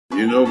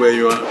You know where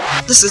you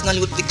are? This is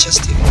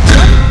Nollywoodpicturestv.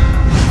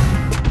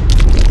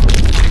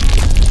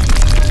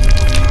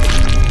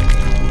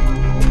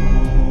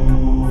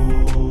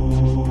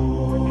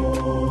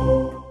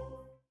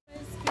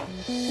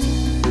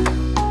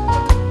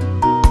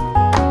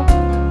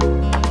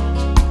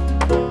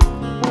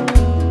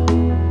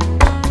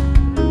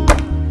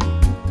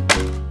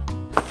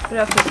 Good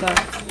afternoon, sir.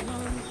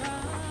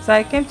 So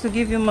I came to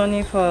give you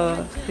money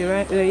for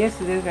the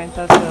yesterday's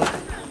rental sale.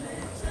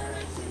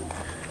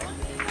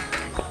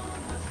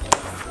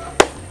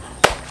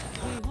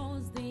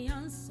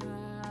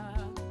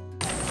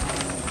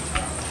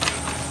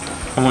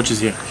 How much is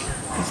here?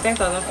 It's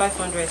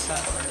 10,500, sir.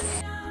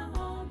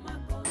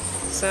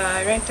 So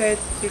I rented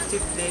 50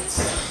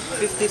 plates,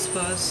 50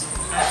 spoons,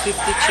 and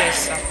 50 chairs,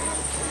 sir.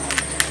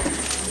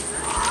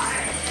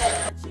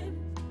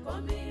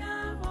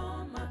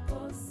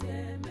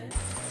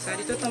 So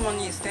the total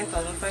money is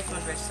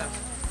 10,500, sir.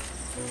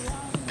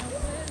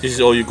 This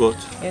is all you got?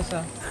 Yes,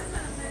 sir.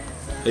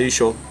 Are you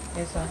sure?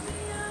 Yes, sir.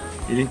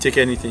 You didn't take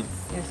anything?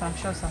 Yes, I'm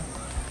sure, sir.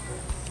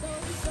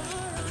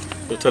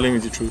 You're telling me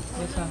the truth?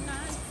 Yes, sir.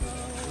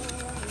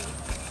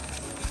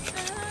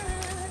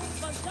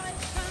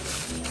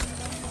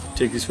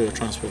 Take this for your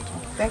transport.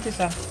 Thank you,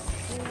 sir.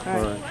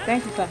 All right.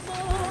 Thank you, sir.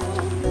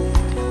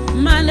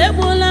 My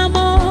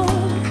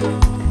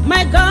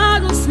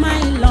God will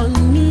smile on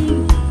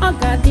me. Oh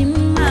God,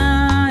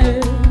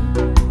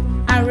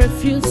 I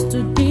refuse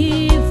to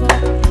give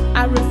up.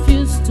 I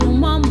refuse to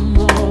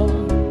murmur.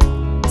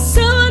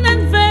 Soon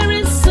and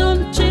very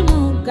soon,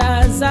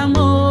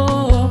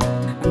 Chimugazamo.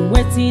 I'm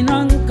waiting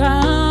on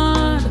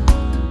God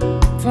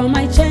for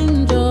my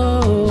change.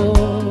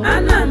 Oh,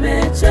 and I'm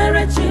a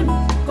cherishim.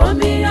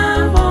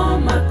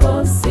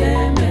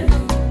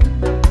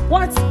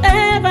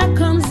 Whatever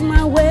comes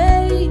my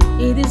way,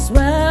 it is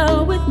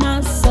well with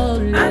my soul.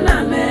 And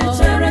I'm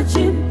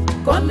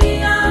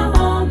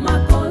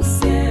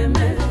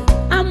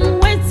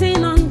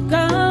waiting on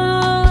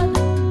God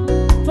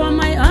for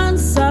my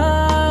answer.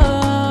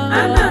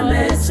 And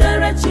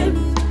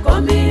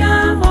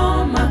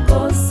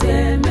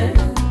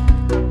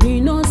He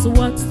knows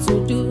what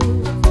to do.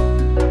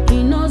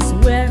 He knows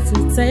where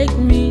to take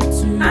me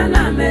to. And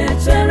I'm a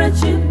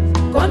cherishim.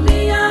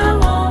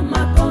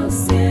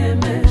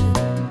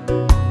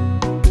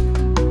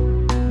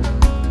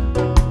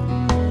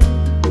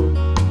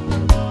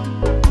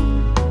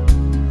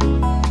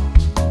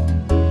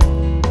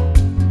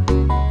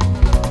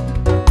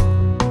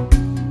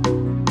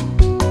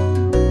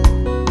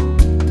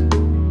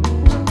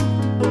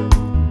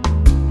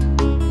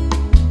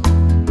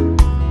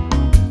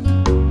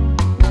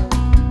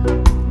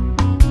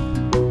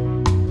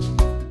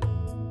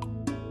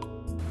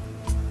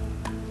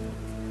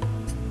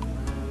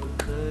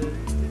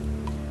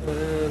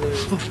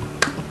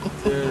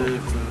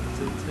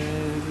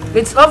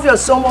 It's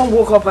obvious someone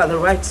woke up at the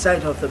right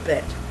side of the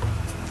bed.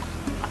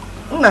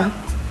 Now,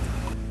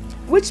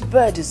 which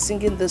bird is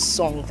singing this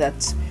song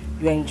that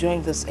you're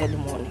enjoying this early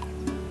morning?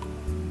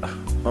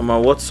 Mama,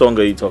 what song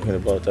are you talking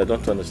about? I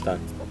don't understand.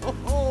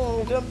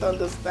 You don't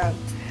understand.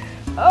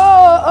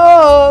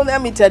 Oh, let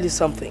me tell you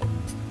something.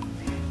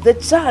 The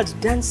child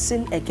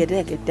dancing a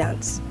Gedege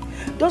dance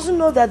doesn't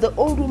know that the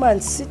old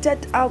woman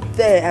seated out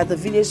there at the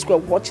village square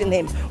watching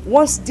him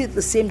once did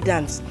the same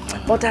dance,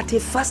 but at a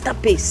faster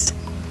pace.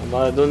 Mama,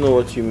 I don't know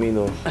what you mean.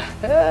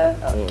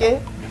 Okay.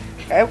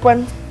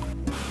 Ekwu.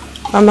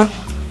 Mama,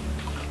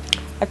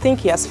 I think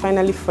he has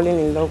finally fallen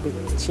in love with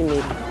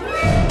Chiemerie.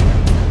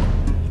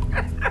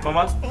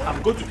 Mama,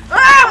 I'm going to...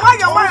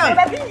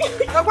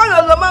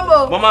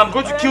 Mama, I'm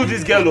going to kill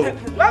this girl.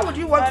 Why would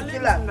you want to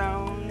kill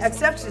her?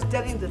 Except she's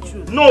telling the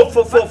truth. No,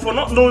 for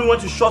not knowing when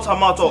to shut her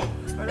mouth off.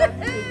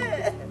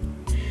 Hey,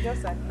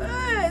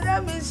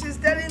 that means she's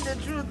telling the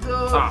truth,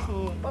 though.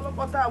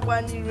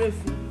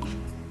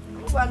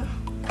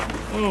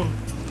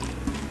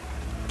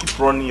 Keep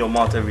running your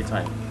mouth every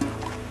time.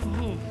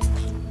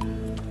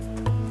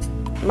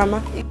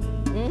 Mama.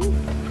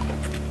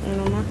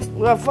 Mama.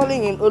 We are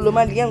falling in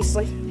Oloma the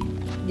answer.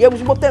 You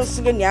was what else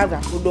again, Yada,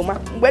 Udoma.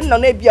 When no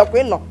be a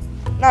queen,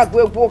 now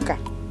go walker.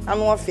 I'm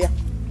not fair.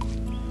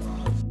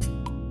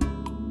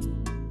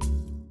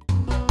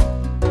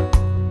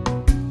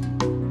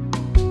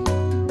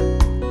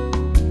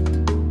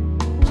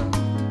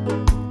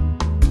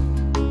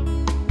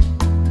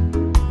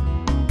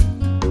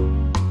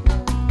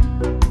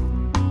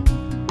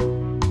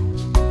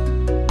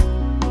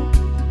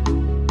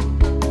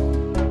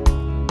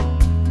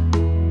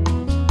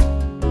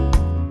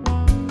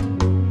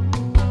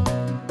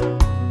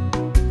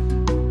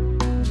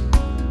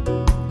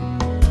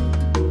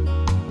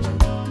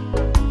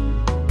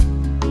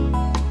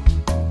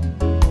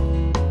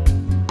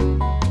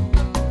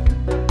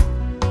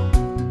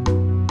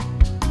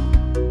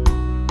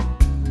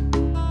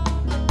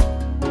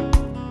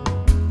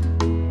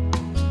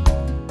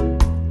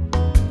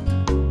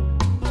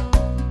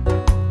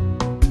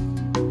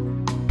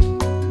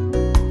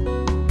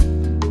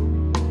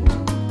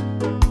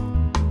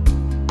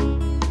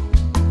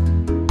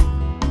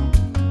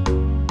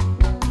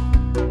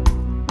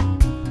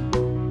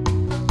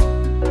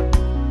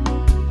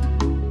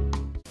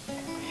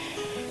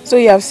 So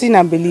you have seen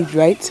and believed,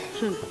 right?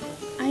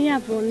 I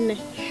have, Onne.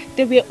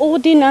 They were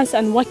holding hands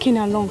and walking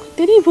along.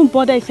 They didn't even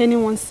bother if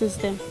anyone sees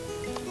them.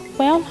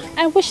 Well,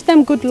 I wish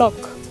them good luck.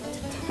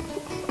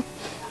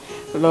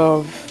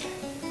 Love.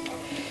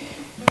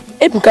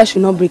 Ebuka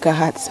should not break her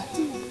heart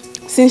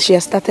since she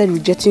has started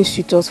rejecting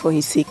suitors for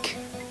his sake.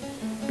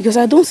 Because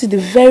I don't see the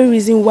very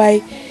reason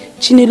why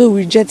Chinelo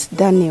rejects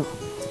Daniel.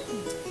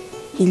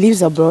 He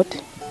lives abroad,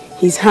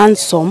 he's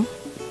handsome,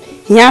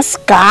 he has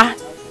car.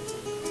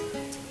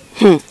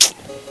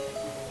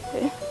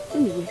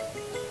 Anyway,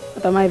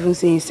 what am I even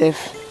saying,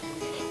 Seth?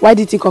 Why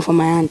did he come from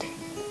my hand?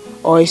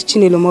 Or is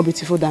Chinelo more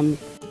beautiful than me?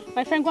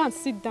 My friend, go and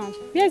sit down.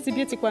 Where is the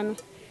beauty, Kwano?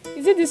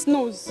 Is it this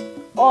nose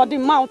or the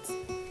mouth?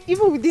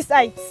 Even with this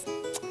height?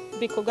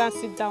 Biko, go and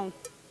sit down.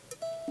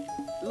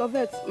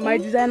 Lovette, my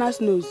designer's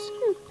nose.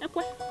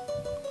 Ekwe.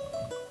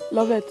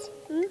 Lovette.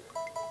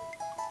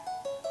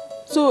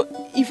 So,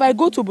 if I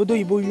go to Obodo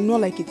Ibo, you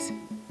not like it?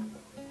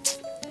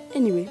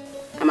 Anyway,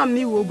 I'm a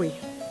new boy.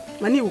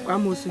 My new will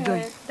come also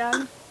join.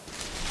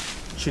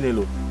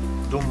 Chinelo,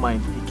 don't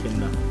mind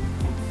Ikenna.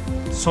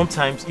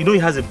 Sometimes, you know he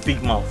has a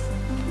big mouth.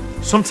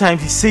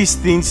 Sometimes he says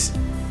things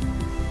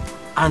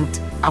and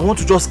I want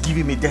to just give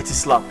him a dirty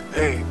slap.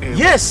 Hey,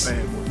 yes!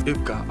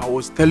 Ibka, I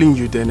was telling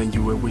you then and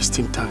you were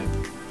wasting time.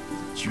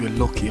 You were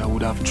lucky. I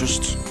would have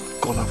just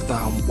gone after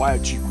him. Why are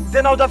you?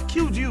 Then I would have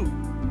killed you.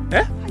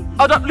 Eh?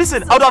 I would have,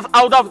 listen, I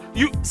would have,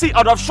 you see, I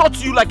would have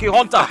shot you like a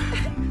hunter.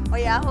 Oh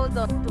yeah, hold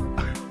on.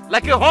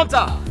 Like a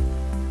hunter.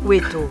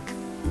 Wait, oh.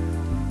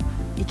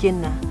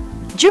 Ikenna,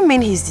 do you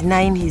mean he's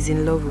denying he's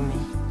in love with me?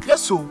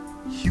 Yes, so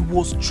he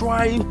was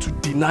trying to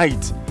deny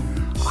it.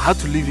 I had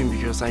to leave him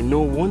because I know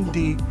one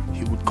day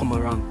he would come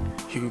around.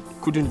 He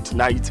couldn't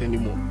deny it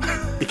anymore.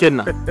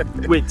 Ikenna,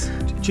 wait,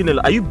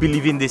 Chinelo, are you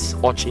believing this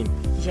urchin?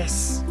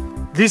 Yes.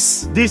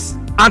 This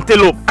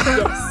antelope?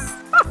 Yes.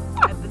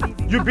 I believe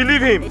him. You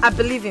believe him? I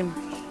believe him.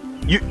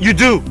 You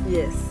do?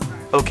 Yes.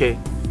 Okay.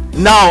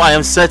 Now I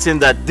am certain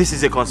that this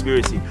is a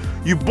conspiracy.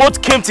 You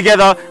both came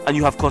together and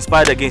you have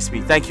conspired against me.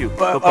 Thank you.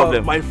 No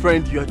problem. My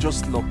friend, you are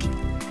just lucky.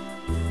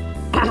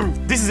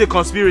 This is a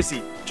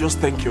conspiracy. Just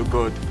thank your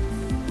God.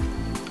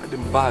 I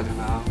didn't bad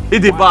now.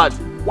 It is bad.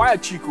 Why are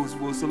Chicos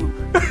will salute?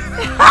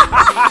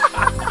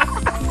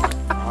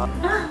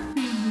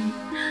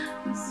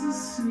 So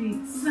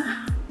sweet.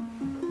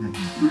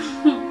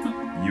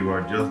 You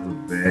are just the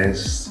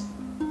best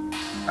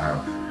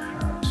I've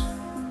had.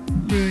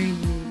 Really?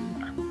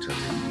 I'm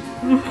telling you.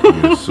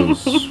 You're so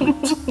sweet.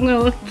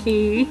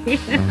 Okay.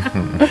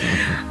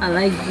 I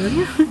like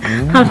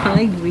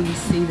the way you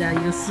say that.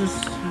 You're so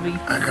sweet.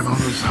 I can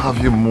always have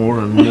you more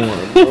and more.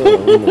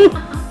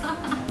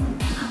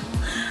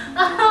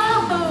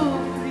 Oh,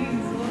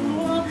 please.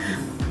 Oh,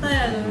 I'm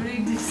tired of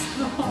reading this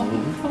song.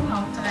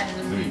 I'm tired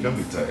of reading. Don't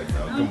be tired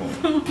now. Come on.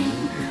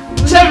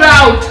 Check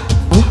out!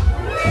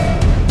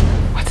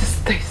 What is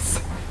this?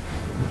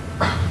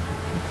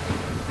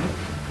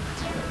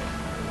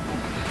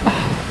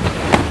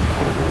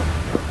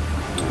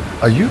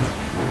 Are you?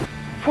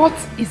 What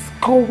is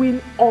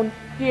going on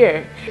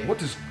here?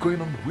 What is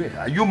going on where?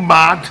 Are you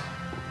mad?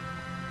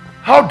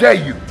 How dare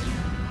you?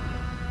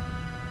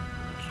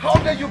 How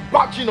dare you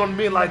barge in on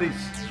me like this?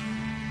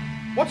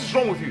 What is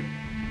wrong with you?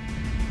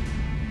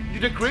 You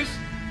did Chris?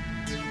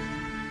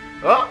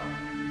 Huh?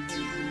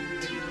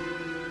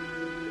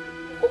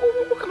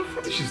 What kind of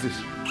rubbish is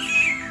this?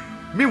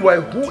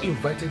 Meanwhile, who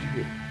invited you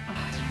here?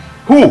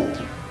 Who?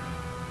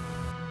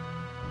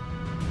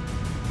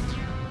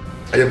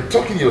 I am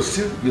talking, you're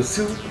still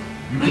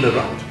looking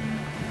around.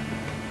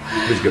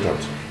 Please get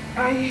out.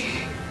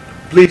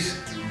 Please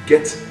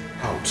get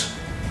out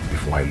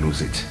before I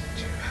lose it.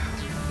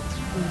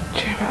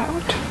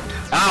 Gerald.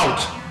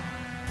 Out!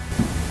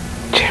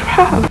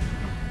 Gerald.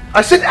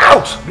 I said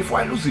out before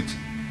I lose it.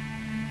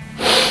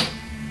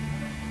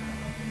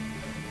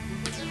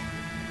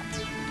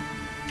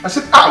 I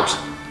said out!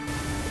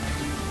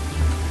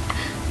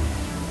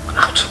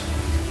 Out!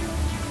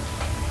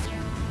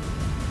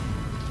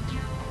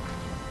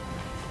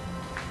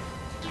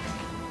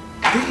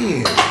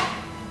 Damn!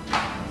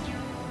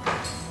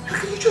 How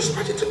can you just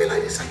barge into me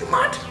like this? Are you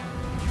mad?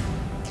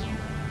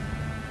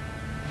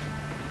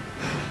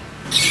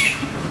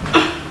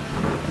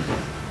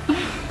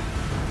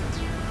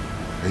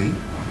 Hey?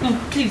 No,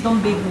 please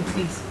don't beg me,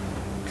 please.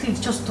 Please,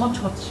 just don't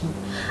touch me.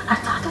 I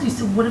thought you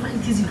said whatever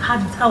it is you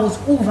had with her was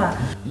over.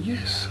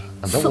 Yes,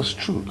 and that was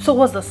true. So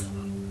what's this?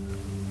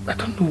 I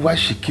don't know why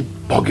she keeps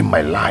bugging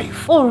my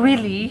life. Oh,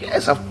 really?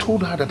 Yes, I've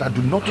told her that I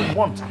do not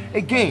want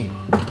again.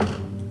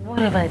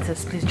 Whatever it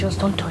is, please, just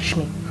don't touch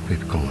me.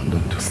 Baby, come on,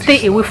 don't do this.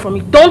 Stay away from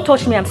me. Don't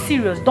touch me. I'm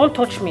serious. Don't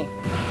touch me.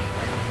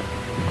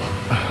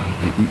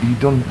 You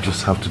don't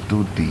just have to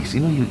do this.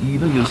 You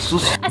know you're so...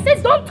 I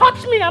said don't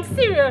touch me. I'm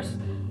serious.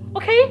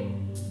 Okay?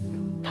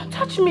 Don't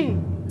touch me.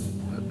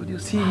 But you're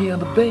sitting here on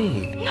the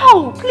bed.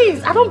 No,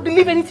 please. I don't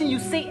believe anything you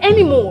say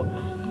anymore.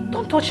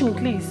 Don't touch me,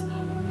 please.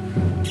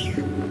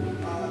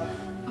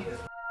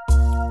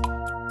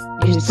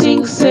 You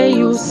think say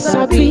you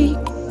sabi,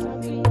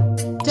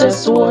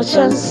 just watch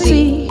and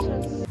see.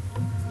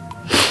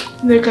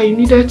 Neka, you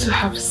needed to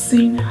have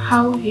seen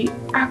how he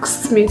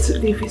asked me to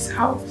leave his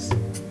house.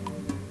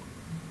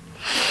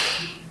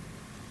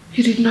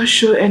 He did not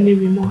show any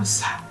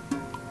remorse.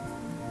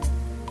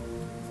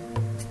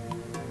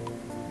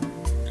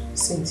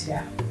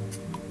 Cynthia,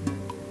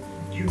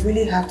 you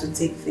really have to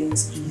take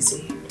things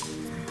easy.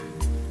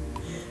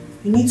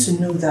 You need to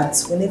know that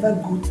whenever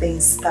good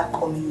things start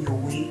coming your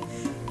way,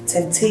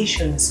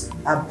 temptations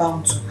are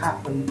bound to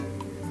happen.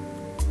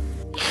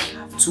 You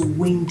have to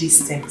win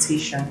this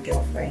temptation,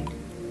 girlfriend.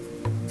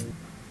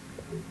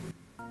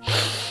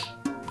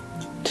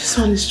 This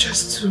one is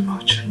just too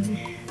much on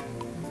me.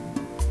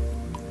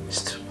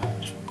 It's too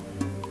much.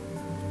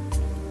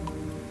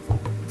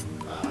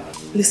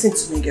 Listen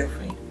to me,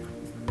 girlfriend.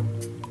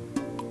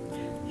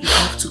 You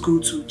have to go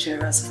to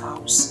Gerard's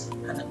house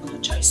and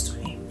apologize to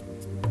him.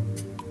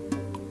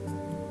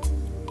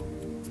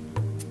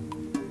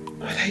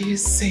 What are you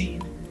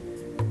saying?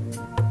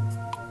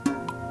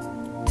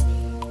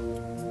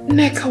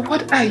 Neka,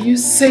 what are you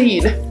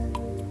saying?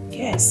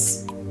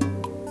 Yes.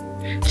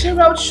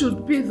 Gerald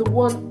should be the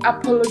one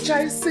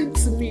apologizing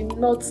to me,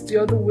 not the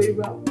other way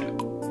around.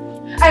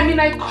 I mean,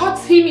 I caught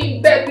him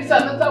in bed with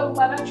another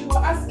woman and you were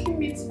asking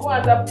me to go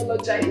and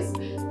apologize?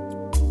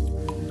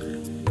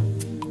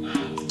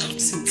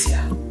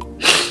 Cynthia,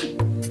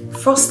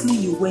 firstly,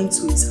 you went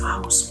to his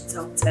house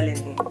without telling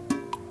him.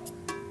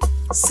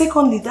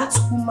 Secondly, that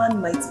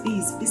woman might be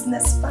his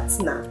business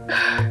partner.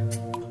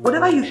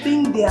 Whatever you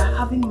think they are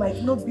having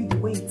might not be the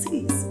way it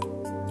is.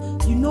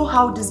 You know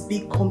how this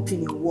big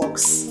company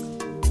works.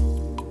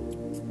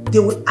 They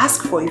will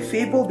ask for a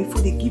favor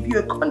before they give you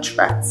a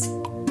contract.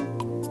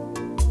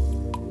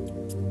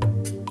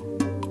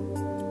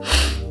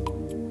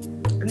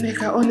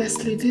 Neka,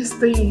 honestly, this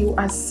thing you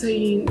are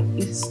saying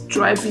is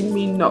driving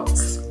me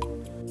nuts.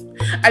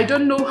 I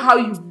don't know how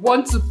you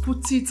want to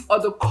put it or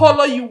the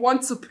color you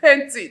want to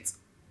paint it.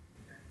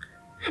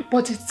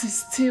 But it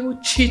is still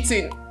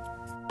cheating.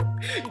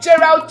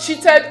 Gerald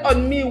cheated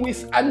on me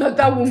with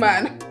another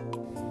woman.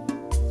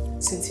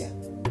 Cynthia,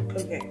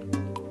 come here.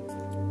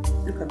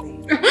 Look at me.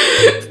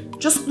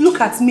 Just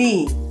look at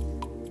me.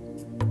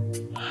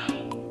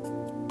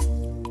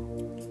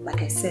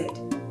 Like I said,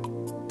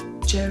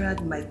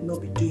 Gerard might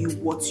not be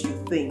doing what you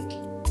think.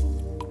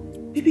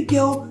 Baby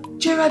girl,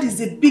 Gerard is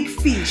a big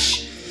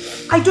fish.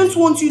 I don't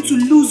want you to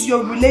lose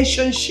your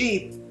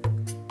relationship.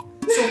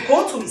 So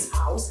go to his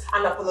house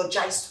and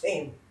apologize to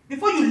him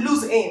before you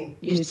lose him.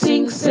 You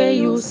think say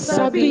you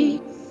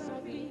sabi,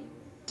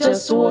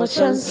 just watch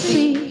and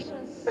see.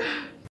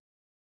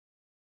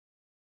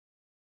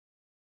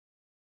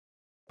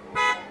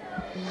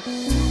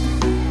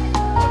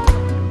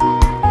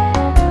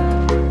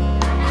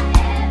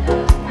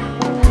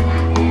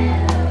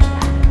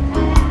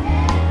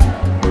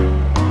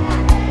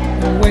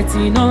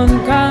 Waiting on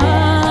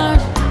God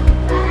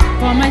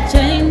for my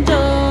change.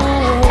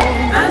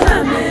 And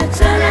I'm a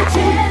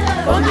charity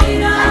for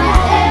me.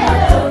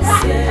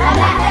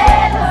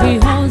 He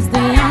holds the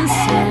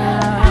answer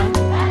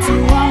to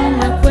all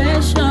my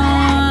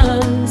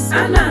questions.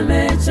 And I'm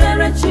a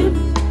charity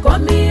for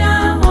me.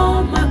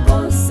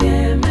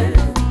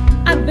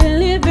 I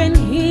believe in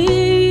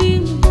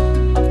Him,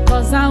 of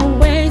course I'll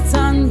wait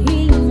on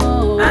Him.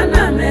 And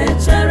I'm a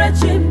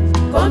charity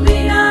for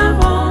me.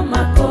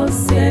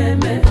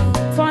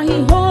 For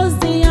He holds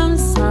the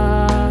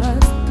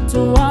answers to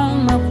all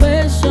my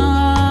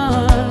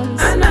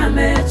questions. And I'm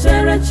a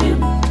charity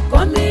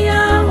for me.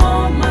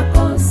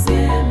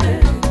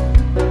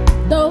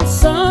 Though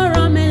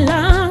sorrow may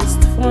last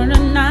for a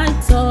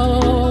night,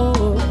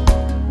 oh,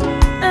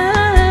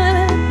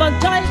 but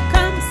joy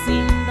comes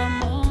in the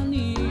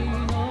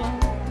morning.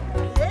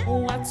 Oh,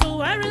 what to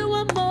worry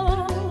one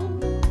more,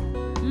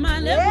 my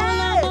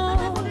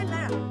level,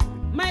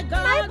 my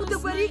God. You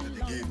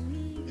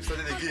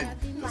started again.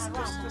 Just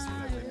relax.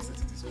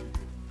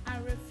 I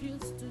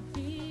refuse to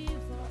give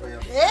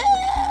up.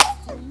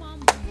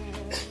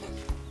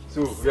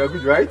 So, we are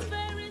good, right?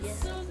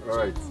 Yes.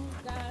 Alright.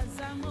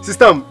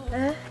 System!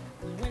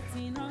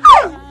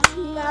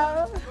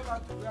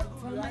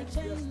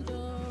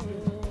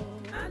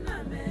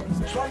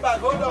 Come back,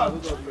 hold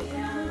on.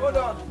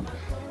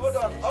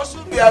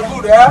 Also, we are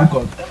good, eh?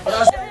 Good.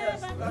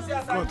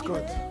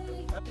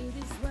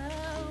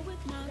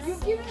 You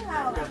give it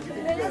out.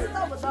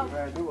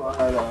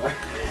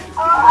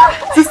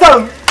 System!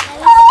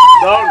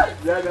 Down!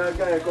 Yeah,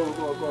 come.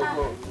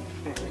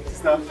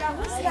 System.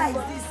 Whose car is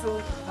this,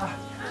 so?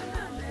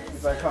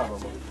 It's my car,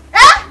 Mama.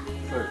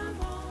 Sorry.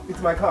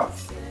 It's my car.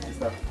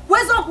 System.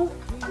 Where's Okwu?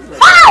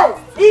 How?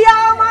 You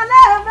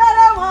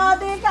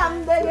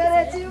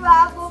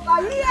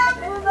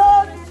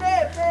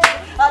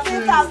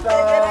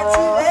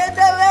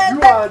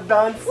are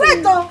dancing.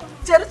 Wait,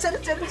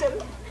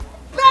 Cheru.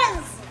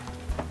 Benz!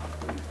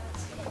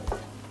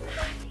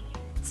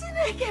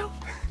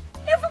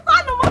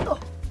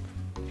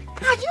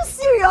 Are you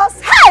serious?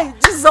 Hey,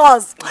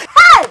 Jesus!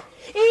 Hey!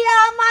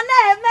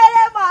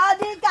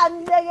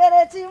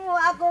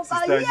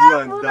 Sister, you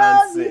are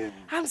dancing.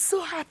 I'm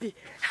so happy.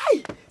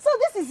 Hey, so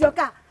this is your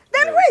car. The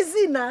Then where is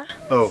he now?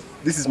 Oh,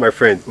 this is my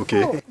friend,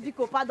 okay? Oh,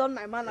 Biko, pardon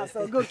my manners.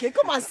 Okay,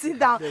 come and sit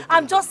down.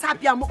 I'm just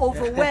happy I'm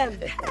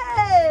overwhelmed.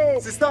 Hey!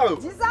 Sister!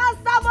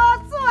 Disaster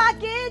motu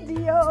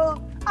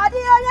akidio.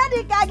 Adio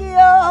yedi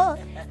kagio.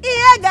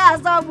 Iye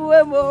gaza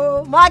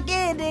buemo.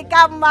 Makidi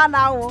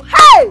kamana wo.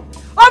 Hey!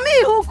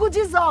 Omi huku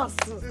Jesus.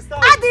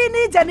 Adi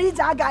ni jeni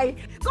jagai.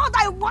 God,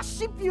 I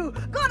worship you.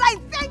 God, I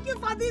thank you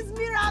for this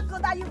miracle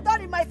that you've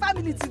done in my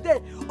family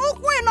today.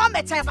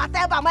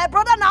 My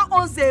brother now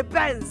owns a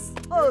Benz.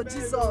 Oh,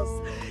 Jesus.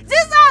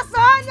 Jesus,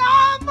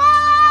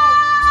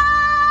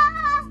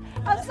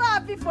 I'm so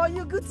happy for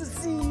you. Good to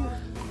see you.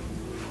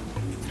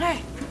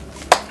 Hey.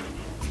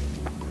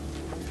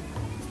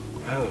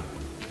 Oh,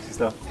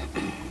 sister.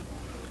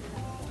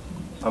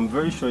 I'm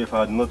very sure if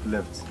I had not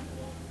left,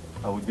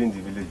 I would be in the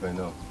village by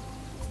now.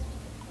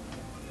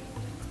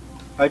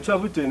 I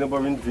traveled to a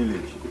neighboring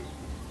village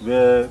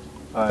where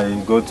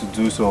I got to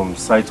do some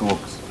site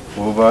works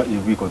for over a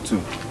week or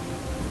two.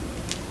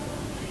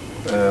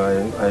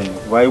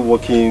 While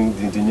working,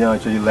 the engineer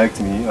actually liked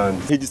me and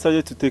he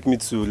decided to take me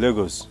to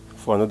Lagos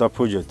for another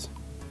project.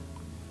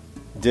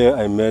 There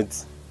I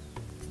met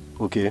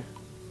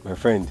my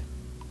friend,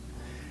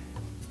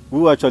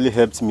 who actually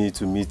helped me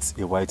to meet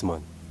a white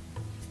man.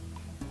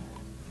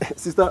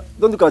 Sister,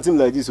 don't look at him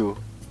like this, oh.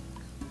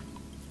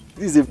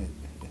 He's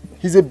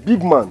a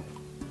big man.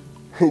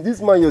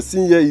 This man you're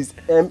seeing here is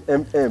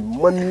MMM,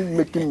 money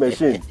making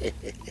machine.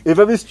 A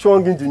very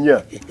strong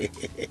engineer.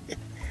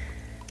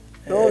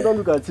 No, don't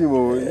look at him,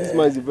 oh. This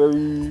man is a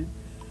very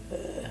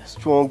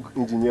strong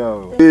engineer.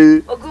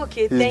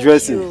 Okay,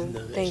 thank you.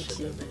 Thank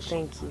you.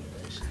 Thank you.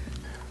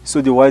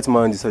 So the white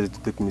man decided to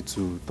take me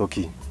to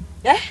Turkey.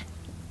 Yeah?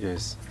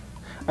 Yes.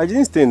 I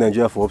didn't stay in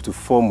Nigeria for up to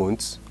 4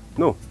 months.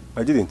 No,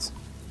 I didn't.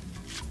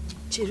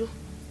 Chiro,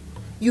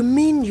 you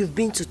mean you've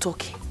been to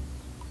Turkey?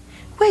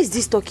 Where is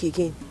this Turkey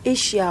again?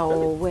 Asia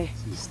or where?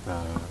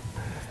 Sister.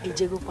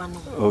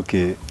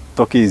 Okay,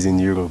 Turkey is in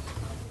Europe.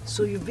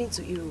 So you've been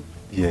to Europe?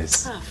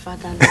 Yes. Ah,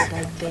 Father Lord,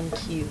 I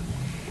thank you.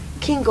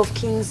 King of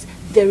kings,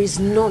 there is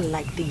none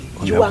like thee.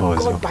 You are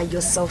God by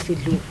yourself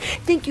alone.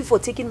 Thank you for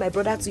taking my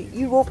brother to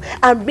Europe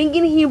and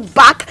bringing him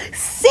back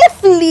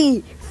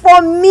safely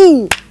for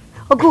me.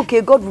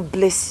 Okay, God will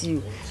bless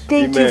you.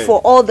 Thank you for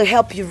all the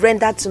help you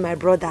rendered to my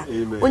brother.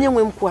 Amen.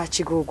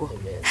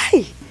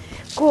 Hey,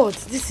 God,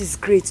 this is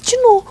great. Do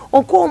you know,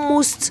 Uncle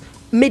almost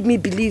made me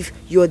believe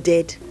you're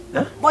dead.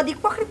 Huh? But the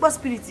Kwakripa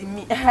spirit in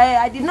me,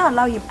 I did not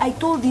allow him. I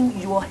told him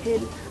you are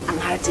hale and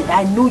hearted.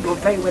 I know you're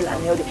very well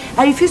and healthy.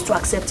 I refused to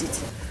accept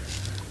it.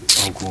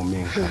 Uncle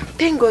Ming.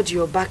 Thank God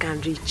you're back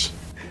and rich.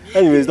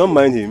 Anyways, don't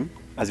mind him.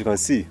 As you can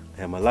see,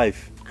 I am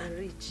alive. And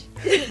rich.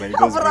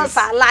 Us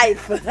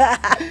alive.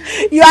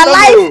 You are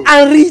alive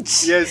and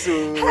rich. Yes.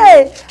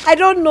 Hey, I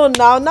don't know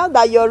now. Now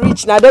that you're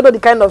rich, now I don't know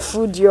the kind of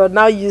food you're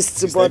now used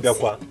to. But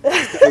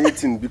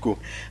anything, Biko.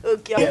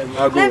 Okay. Yeah,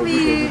 let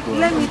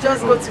me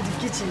just go to the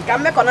kitchen.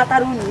 Can make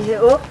another room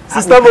here. Oh,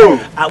 Sister Mo.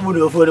 I would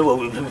afford what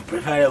would be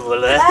preferable.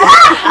 Okay,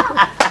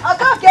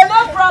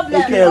 no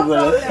problem. Okay,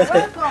 no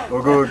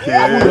problem. Okay. I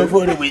would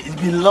afford it. It's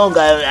been long.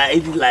 I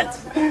ate it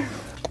last.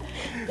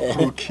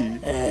 Okay.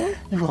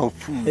 You are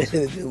food.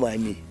 Don't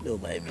mind me.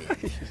 Don't mind me.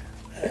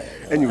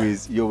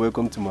 Anyways, you're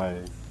welcome to my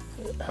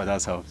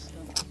father's house.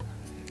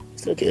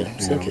 It's okay.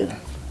 It's okay.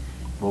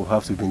 But we'll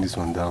have to bring this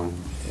one down.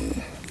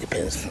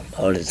 Depends.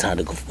 All the hand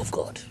of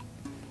God.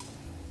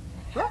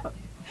 I'm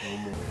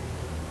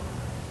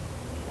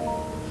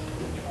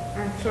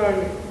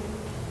sorry.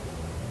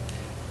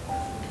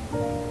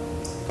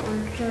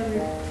 I'm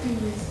sorry,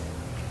 please.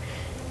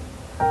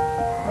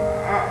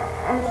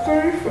 I'm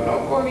sorry for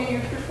not calling you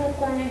before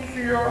coming to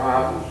your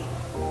house.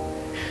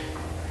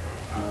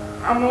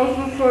 I'm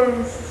also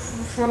sorry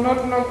for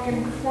not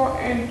knocking before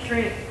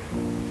entering.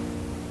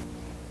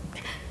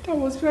 That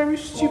was very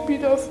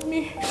stupid of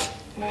me.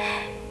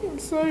 I'm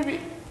sorry.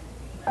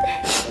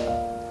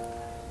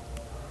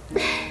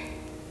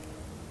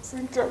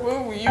 Cynthia,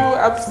 when were you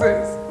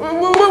absent?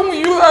 When were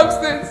you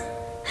absent?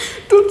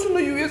 Don't you know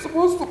you were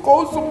supposed to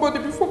call somebody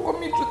before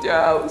coming to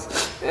their house?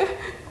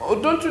 Or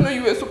don't you know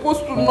you were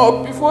supposed to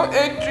knock before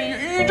entering?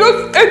 You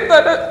just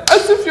entered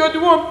as if you're the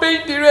one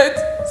paying the rent.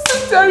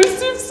 Cynthia,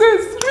 receive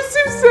sense.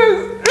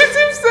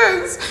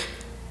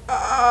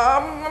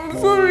 I'm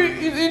sorry.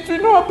 It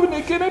will not happen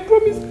again. I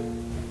promise. It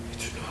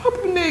will not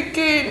happen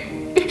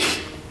again.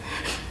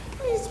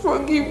 Please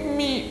forgive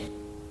me.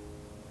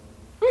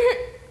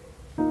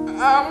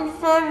 I'm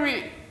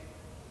sorry.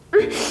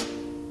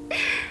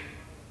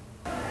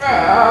 I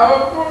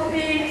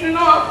promise it will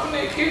not happen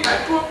again. I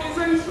promise,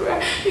 I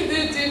swear.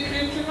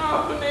 It will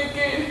not happen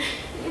again.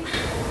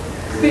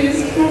 Please,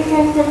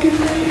 don't forgive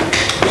me.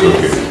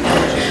 Please.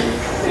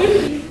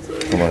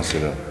 Come on,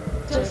 sit down.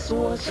 Just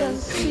watch and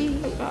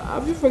see.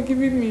 Have you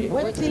forgiven me? I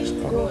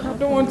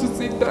don't want to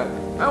sit down.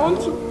 I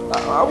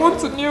want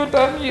to kneel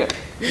down here.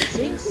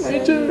 My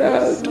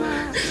child,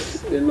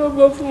 the love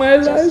of my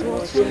life.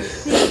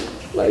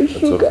 My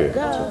sugar. Okay.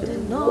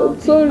 I'm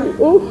sorry.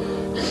 Oh,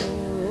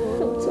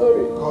 I'm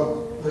sorry.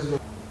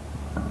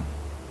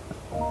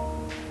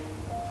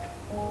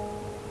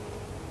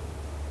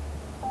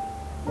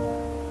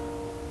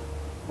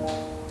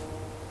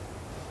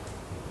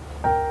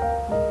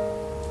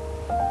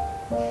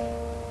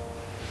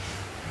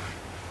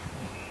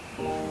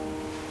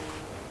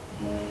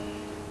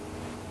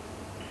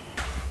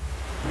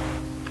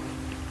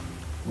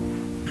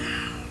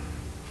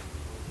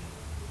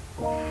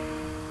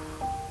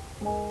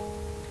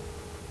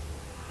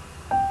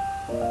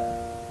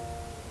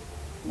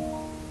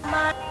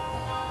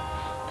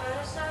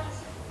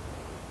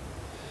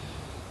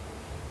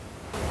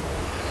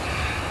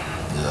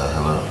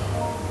 hello.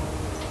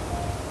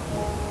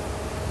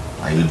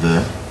 Are you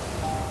there?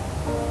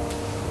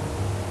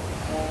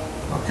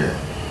 Okay.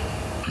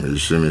 You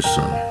see me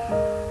soon.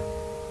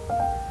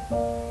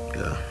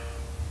 Yeah.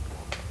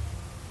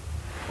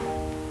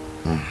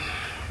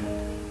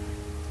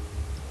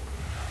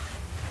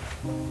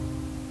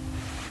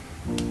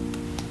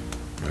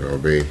 Hello,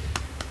 babe.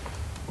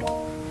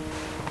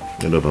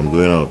 Get up, I'm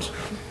going out.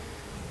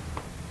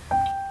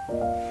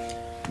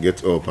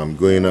 Get up, I'm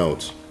going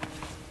out.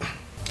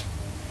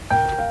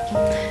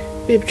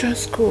 Babe,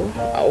 just go.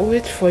 I'll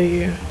wait for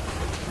you.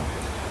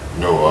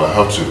 No, I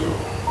have to.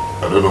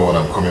 I don't know when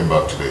I'm coming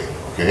back today,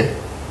 okay?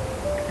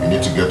 You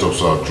need to get up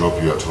so I'll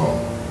drop you at home.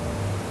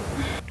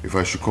 If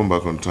I should come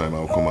back on time,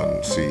 I'll come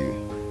and see you.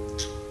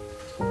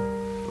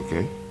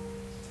 Okay?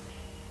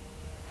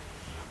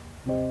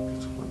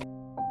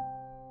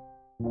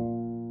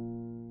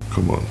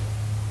 Come on.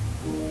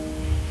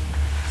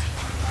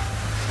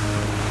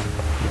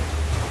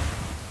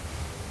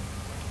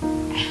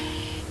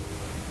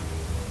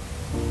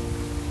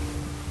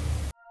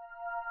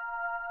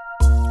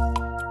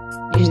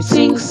 You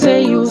think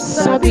say you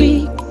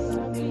sabi,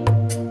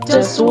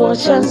 just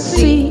watch and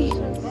see.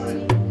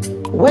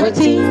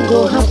 Wetin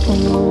go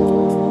happen,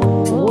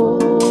 oh.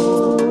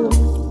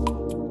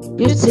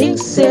 You think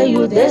say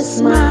you dey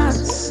smart,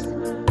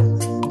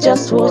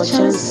 just watch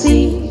and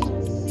see.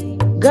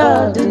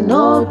 God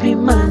no be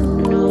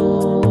man, no.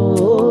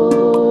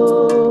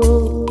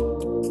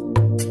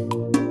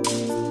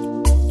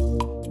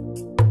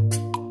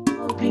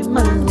 No be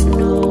man,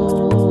 no.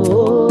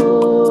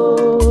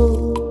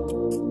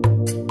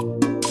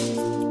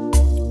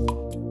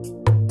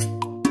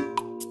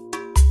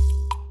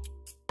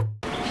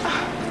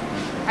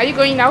 Are you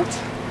going out?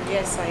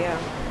 Yes, I am.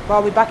 But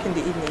I'll be back in the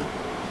evening.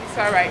 It's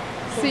alright.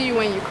 See you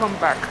when you come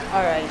back.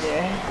 Alright,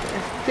 yeah.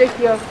 Take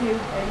care of you.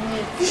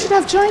 You should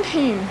have joined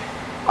him.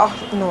 Oh,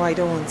 no, I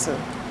don't want to.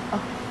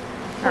 Oh.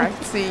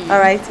 Alright, see you.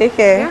 Alright, take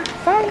care. Yeah,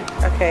 bye.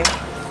 Okay.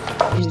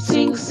 You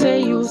think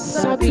say you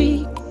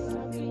sabi,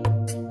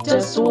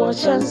 just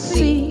watch and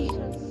see.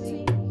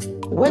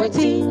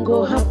 Wetin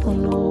go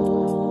happen,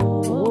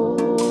 oh.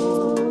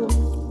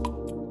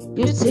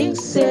 You think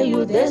say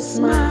you dey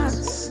smart,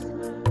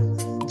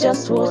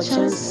 just watch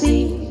and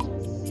see.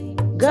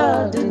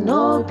 God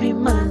no be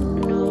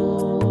man, no.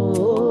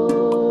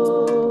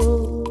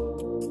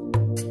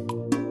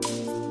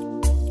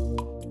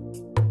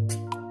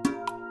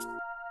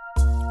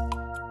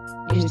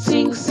 You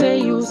think say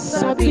you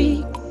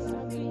sabi,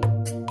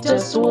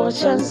 just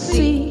watch and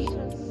see.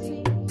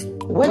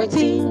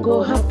 Wetin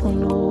go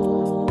happen,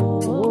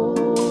 oh.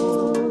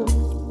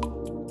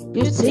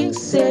 You think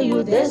say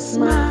you dey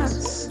smart,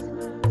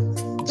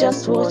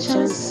 just watch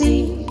and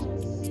see.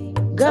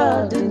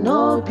 God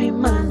no be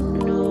man,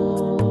 no.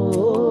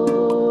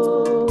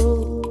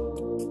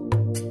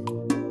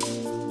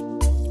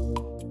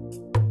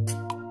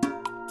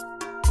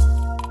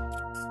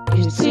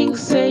 You think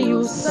say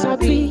you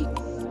sabi,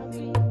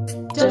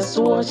 just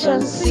watch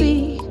and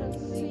see.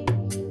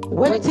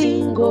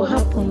 Wetin go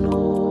happen,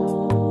 oh.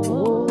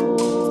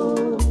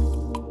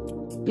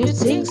 You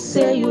think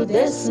say you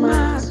dey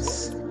smart,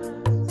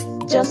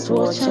 just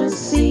watch and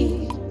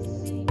see.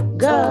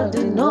 God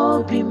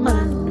no be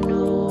man, no.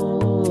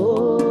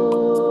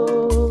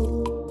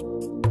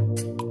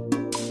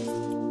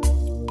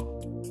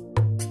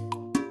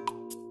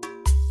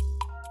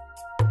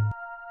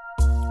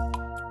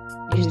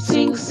 You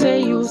think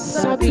say you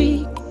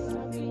sabi,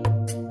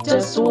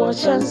 just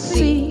watch and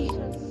see.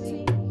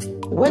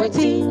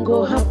 Wetin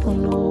go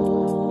happen,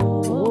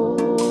 oh.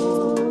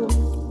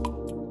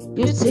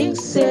 You think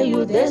say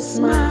you dey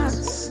smart,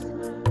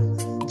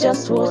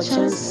 just watch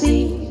and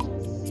see.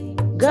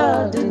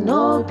 God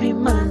no be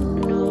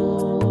man, no.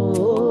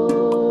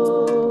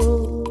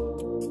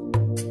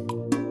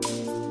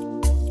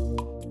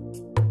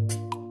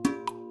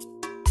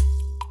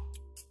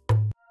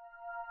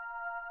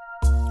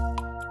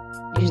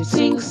 You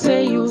think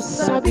say you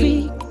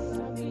sabi,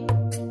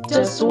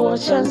 just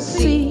watch and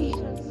see.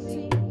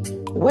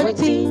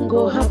 Wetin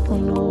go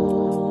happen, oh.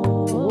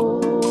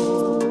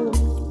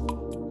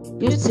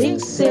 You think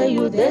say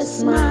you dey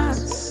smart,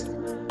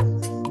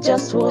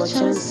 just watch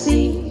and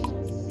see.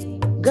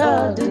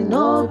 God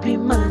no be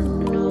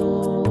man, no.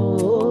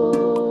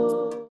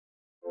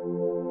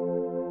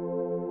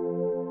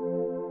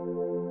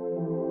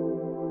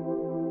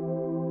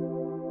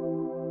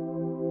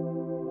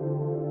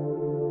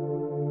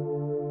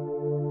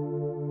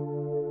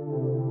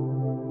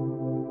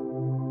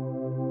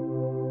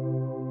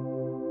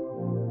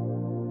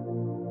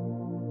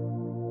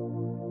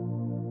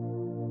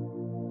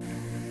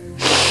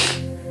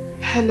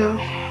 Hello,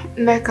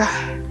 Neka.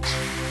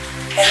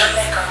 Hello,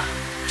 Neka.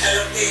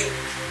 Hello, babe.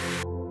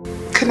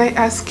 Can I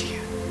ask you,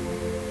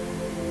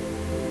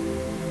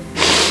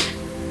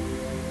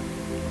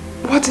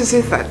 what is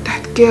it that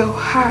that girl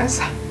has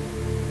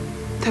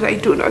that I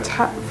do not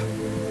have?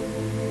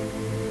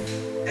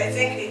 I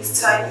think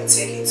it's time you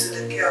take it to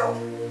the girl.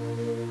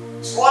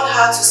 Warn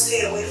her to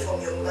stay away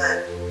from your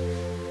man.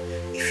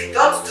 If you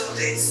don't do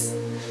this,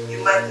 you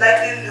you might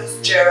likely lose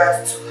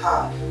Gerard to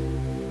her.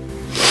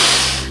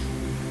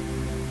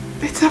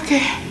 It's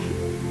okay.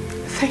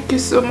 Thank you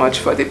so much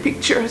for the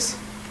pictures.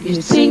 You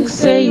think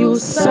say you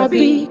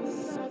sabi,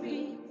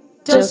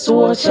 just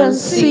watch and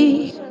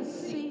see.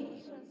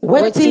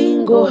 What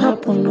thing go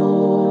happen, oh.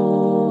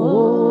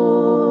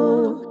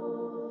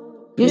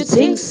 You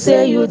think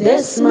say you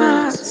dey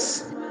smart,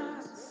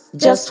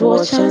 just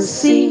watch and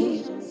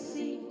see.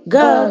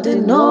 God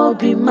no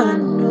be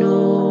man,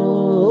 no.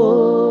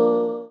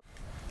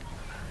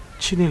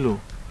 Chinelo,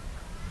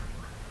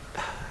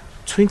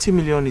 20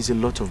 million is a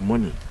lot of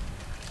money.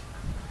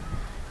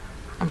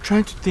 I'm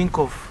trying to think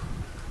of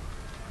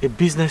a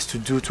business to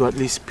do to at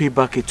least pay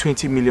back a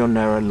 20 million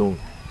naira loan.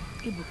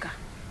 Ibuka,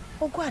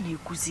 why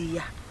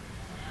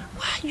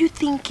are you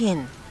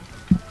thinking?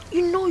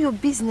 You know your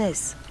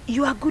business.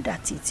 You are good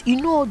at it.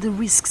 You know all the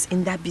risks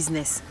in that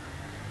business.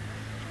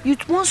 You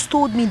once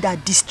told me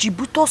that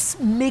distributors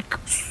make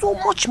so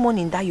much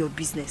money in that your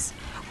business.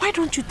 Why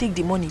don't you take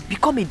the money,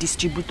 become a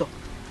distributor?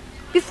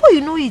 Before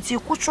you know it,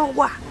 you're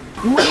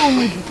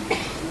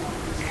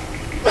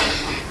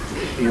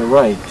You're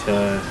right.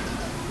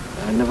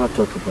 I never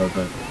thought about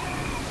that.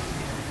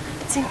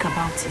 Think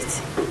about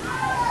it.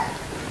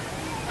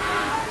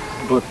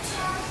 But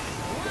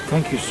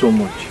thank you so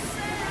much.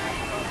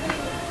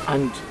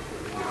 And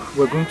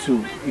we're going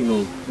to,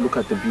 look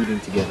at the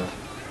building together.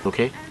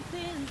 Okay?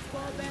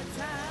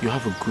 You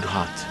have a good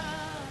heart.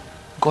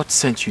 God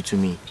sent you to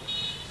me.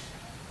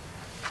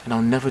 And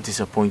I'll never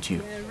disappoint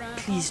you.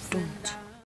 Please don't.